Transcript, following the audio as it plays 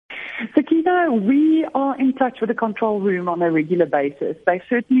Sakina, we are in touch with the control room on a regular basis. They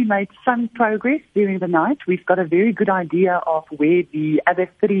certainly made some progress during the night. We've got a very good idea of where the other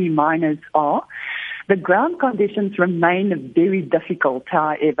 3 miners are. The ground conditions remain very difficult,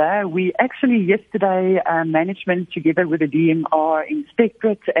 however. We actually yesterday, management together with the DMR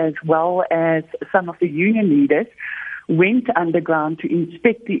inspectorate as well as some of the union leaders went underground to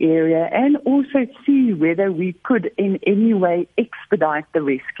inspect the area and also see whether we could in any way expedite the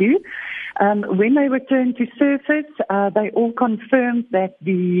rescue. When they returned to surface, they all confirmed that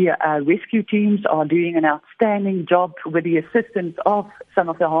the rescue teams are doing an outstanding job with the assistance of some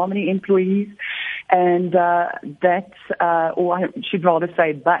of the Harmony employees, and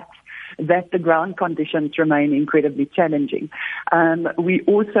that the ground conditions remain incredibly challenging. We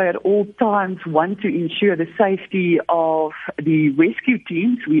also at all times want to ensure the safety of the rescue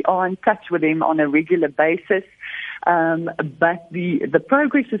teams. We are in touch with them on a regular basis. But the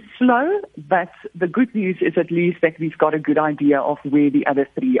progress is slow, but the good news is at least that we've got a good idea of where the other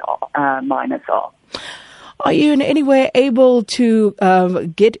 3 miners are. Are you in any way able to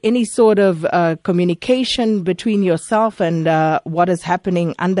get any sort of communication between yourself and what is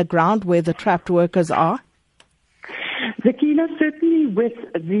happening underground where the trapped workers are? Zakina, certainly with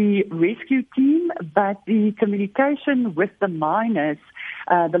the rescue team, but the communication with the miners,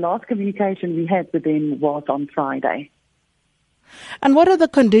 the last communication we had with them was on Friday. And what are the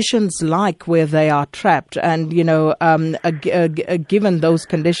conditions like where they are trapped? And, given those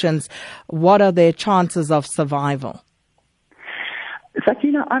conditions, what are their chances of survival?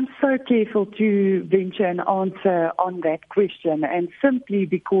 Sakina, I'm so careful to venture an answer on that question, and simply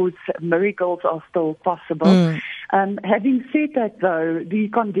because miracles are still possible. Having said that, though, the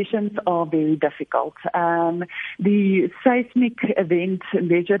conditions are very difficult. The seismic event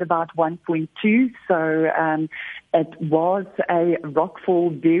measured about 1.2, so it was a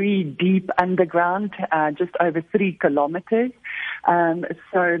rockfall very deep underground, just over 3 kilometers.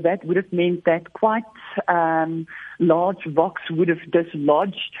 So that would have meant that quite large rocks would have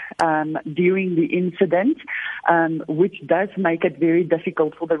dislodged during the incident, which does make it very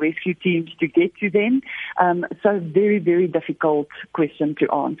difficult for the rescue teams to get to them. So very, very difficult question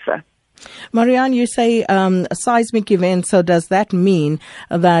to answer. Marianne, you say a seismic event, so does that mean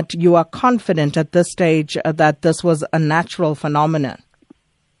that you are confident at this stage that this was a natural phenomenon?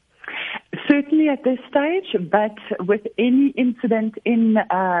 Certainly at this stage, but with any incident in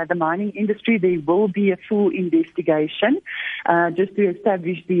the mining industry, there will be a full investigation just to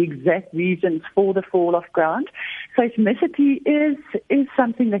establish the exact reasons for the fall of ground. Seismicity is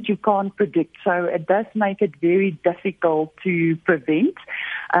something that you can't predict, so it does make it very difficult to prevent.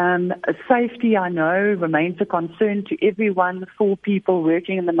 Safety, I know, remains a concern to everyone, for people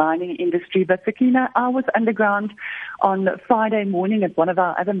working in the mining industry. But Sakina, I was underground on Friday morning at one of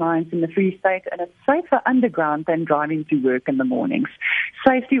our other mines in the Free State, and it's safer underground than driving to work in the mornings.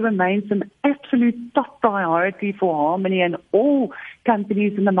 Safety remains an absolute top priority for Harmony and all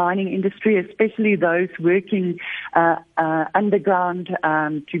companies in the mining industry, especially those working underground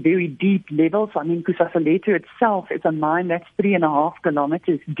to very deep levels. I mean, Kusasa itself is a mine that's 3.5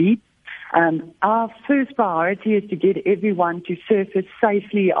 kilometers deep. Our first priority is to get everyone to surface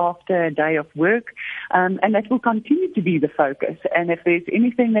safely after a day of work, and that will continue to be the focus. And if there's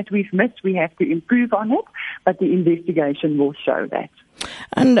anything that we've missed, we have to improve on it, but the investigation will show that.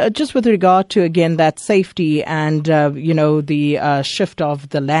 And just with regard to, again, that safety and, the shift of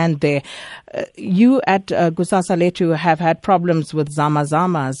the land there, you at Kusasa have had problems with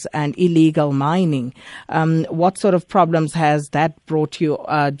zamazamas and illegal mining. What sort of problems has that brought you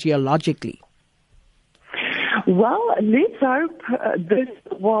geologically? Well, let's hope this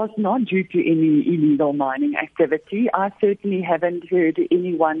was not due to any illegal mining activity. I certainly haven't heard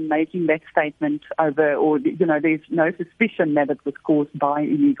anyone making that statement there's no suspicion that it was caused by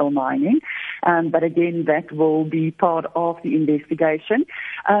illegal mining. But again, that will be part of the investigation.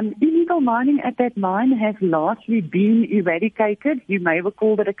 Illegal mining at that mine has largely been eradicated. You may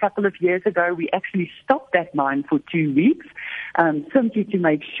recall that a couple of years ago, we actually stopped that mine for 2 weeks, simply to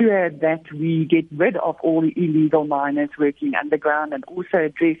make sure that we get rid of all the illegal miners working underground and also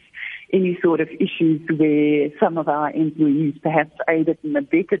address any sort of issues where some of our employees perhaps aided and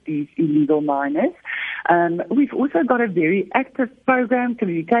abetted these illegal miners. We've also got a very active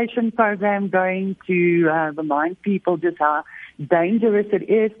communication program going to remind people just how dangerous it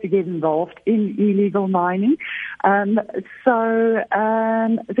is to get involved in illegal mining. Zakina,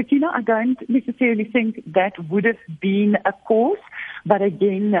 I don't necessarily think that would have been a cause. But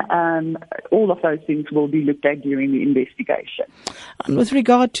again, all of those things will be looked at during the investigation. And with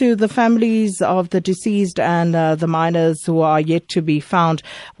regard to the families of the deceased and the minors who are yet to be found,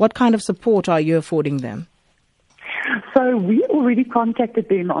 what kind of support are you affording them? So we already contacted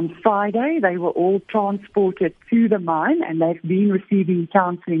them on Friday. They were all transported to the mine and they've been receiving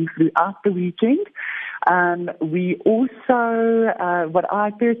counselling throughout the weekend. We also, what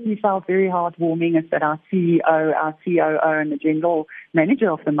I personally felt very heartwarming is that our CEO, our COO and the general manager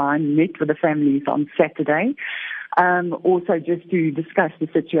of the mine met with the families on Saturday. Also just to discuss the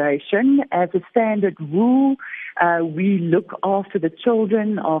situation. As a standard rule, we look after the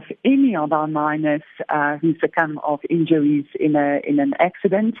children of any of our miners who succumb of injuries in an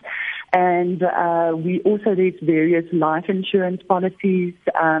accident. And there's various life insurance policies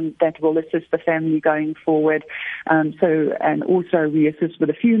that will assist the family going forward. And also we assist with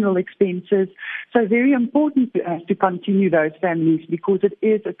the funeral expenses. So very important to continue those families because it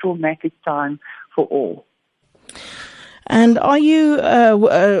is a traumatic time for all. And are you?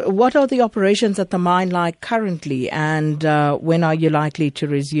 What are the operations at the mine like currently, and when are you likely to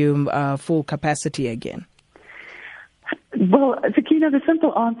resume full capacity again? Well, Sakina, the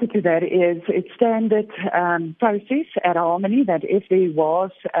simple answer to that is it's standard process at Harmony that if there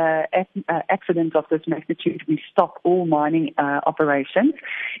was accidents of this magnitude, we stop all mining operations.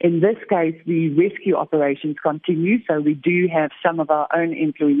 In this case, the rescue operations continue, so we do have some of our own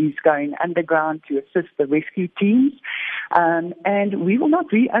employees going underground to assist the rescue teams. And we will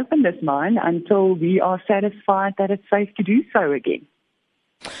not reopen this mine until we are satisfied that it's safe to do so again.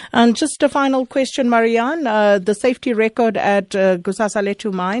 And just a final question, Marianne, the safety record at Gusasa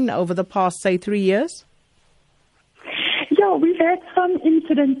mine over the past, say, 3 years? Yeah, we've had some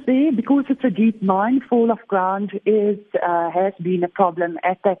incidents there because it's a deep mine. Fall of ground has been a problem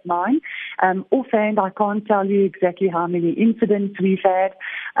at that mine. Offhand, I can't tell you exactly how many incidents we've had,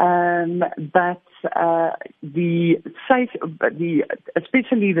 but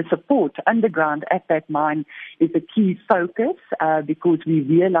especially the support underground at that mine is a key focus because we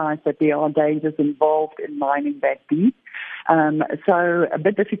realize that there are dangers involved in mining that deep. So a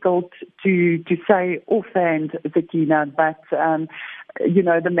bit difficult to say offhand, Zakina, but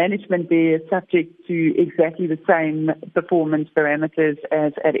the management there is subject to exactly the same performance parameters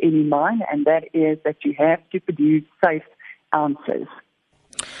as at any mine, and that is that you have to produce safe ounces.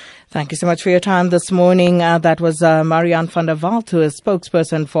 Thank you so much for your time this morning. That was Marianne van der Walt, who is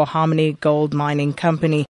spokesperson for Harmony Gold Mining Company.